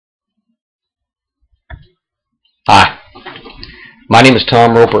Hi, my name is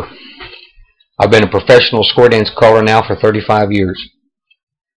Tom Roper. I've been a professional square dance caller now for 35 years.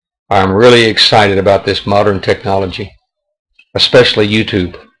 I'm really excited about this modern technology, especially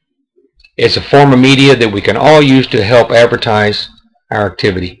YouTube. It's a form of media that we can all use to help advertise our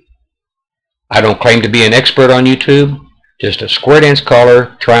activity. I don't claim to be an expert on YouTube, just a square dance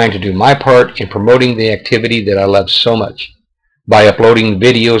caller trying to do my part in promoting the activity that I love so much by uploading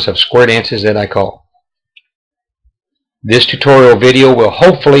videos of square dances that I call. This tutorial video will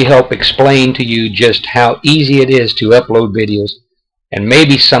hopefully help explain to you just how easy it is to upload videos, and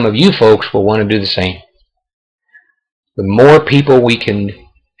maybe some of you folks will want to do the same. The more people we can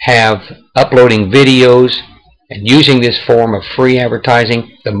have uploading videos and using this form of free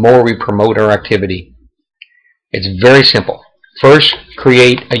advertising, the more we promote our activity. It's very simple. First,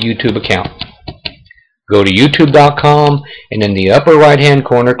 create a YouTube account. Go to YouTube.com and in the upper right hand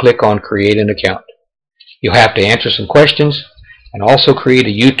corner click on Create an Account. You'll have to answer some questions and also create a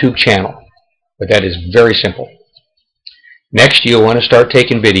YouTube channel, but that is very simple. Next, you'll want to start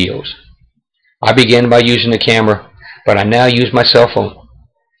taking videos. I began by using the camera, but I now use my cell phone.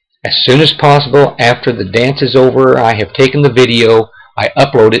 As soon as possible after the dance is over, I have taken the video, I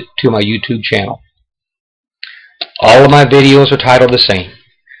upload it to my YouTube channel. All of my videos are titled the same.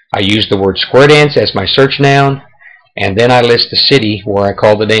 I use the word square dance as my search noun, and then I list the city where I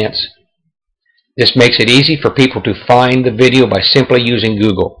call the dance. This makes it easy for people to find the video by simply using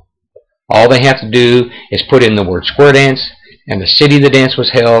Google. All they have to do is put in the word square dance and the city the dance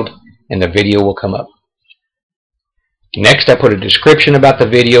was held, and the video will come up. Next, I put a description about the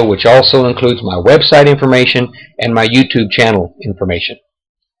video, which also includes my website information and my YouTube channel information.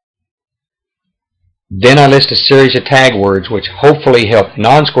 Then I list a series of tag words which hopefully help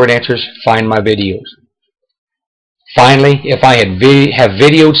non-square dancers find my videos. Finally, if I have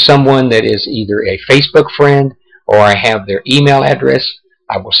videoed someone that is either a Facebook friend or I have their email address,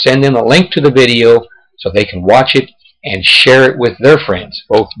 I will send them a link to the video so they can watch it and share it with their friends,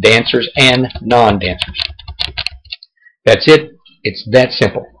 both dancers and non-dancers. That's it. It's that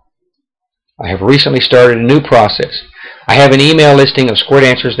simple. I have recently started a new process. I have an email listing of square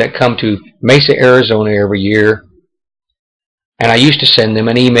dancers that come to Mesa, Arizona every year, and I used to send them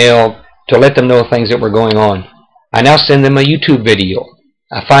an email to let them know things that were going on. I now send them a YouTube video.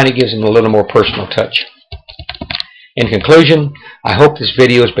 I find it gives them a little more personal touch. In conclusion, I hope this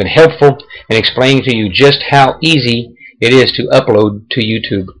video has been helpful in explaining to you just how easy it is to upload to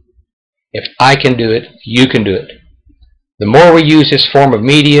YouTube. If I can do it, you can do it. The more we use this form of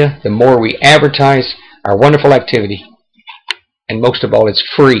media, the more we advertise our wonderful activity. And most of all, it's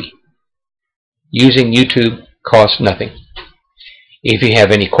free. Using YouTube costs nothing. If you have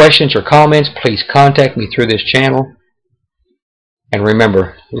any questions or comments, please contact me through this channel. And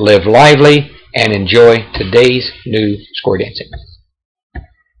remember, live lively and enjoy today's new square dancing.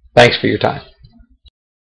 Thanks for your time.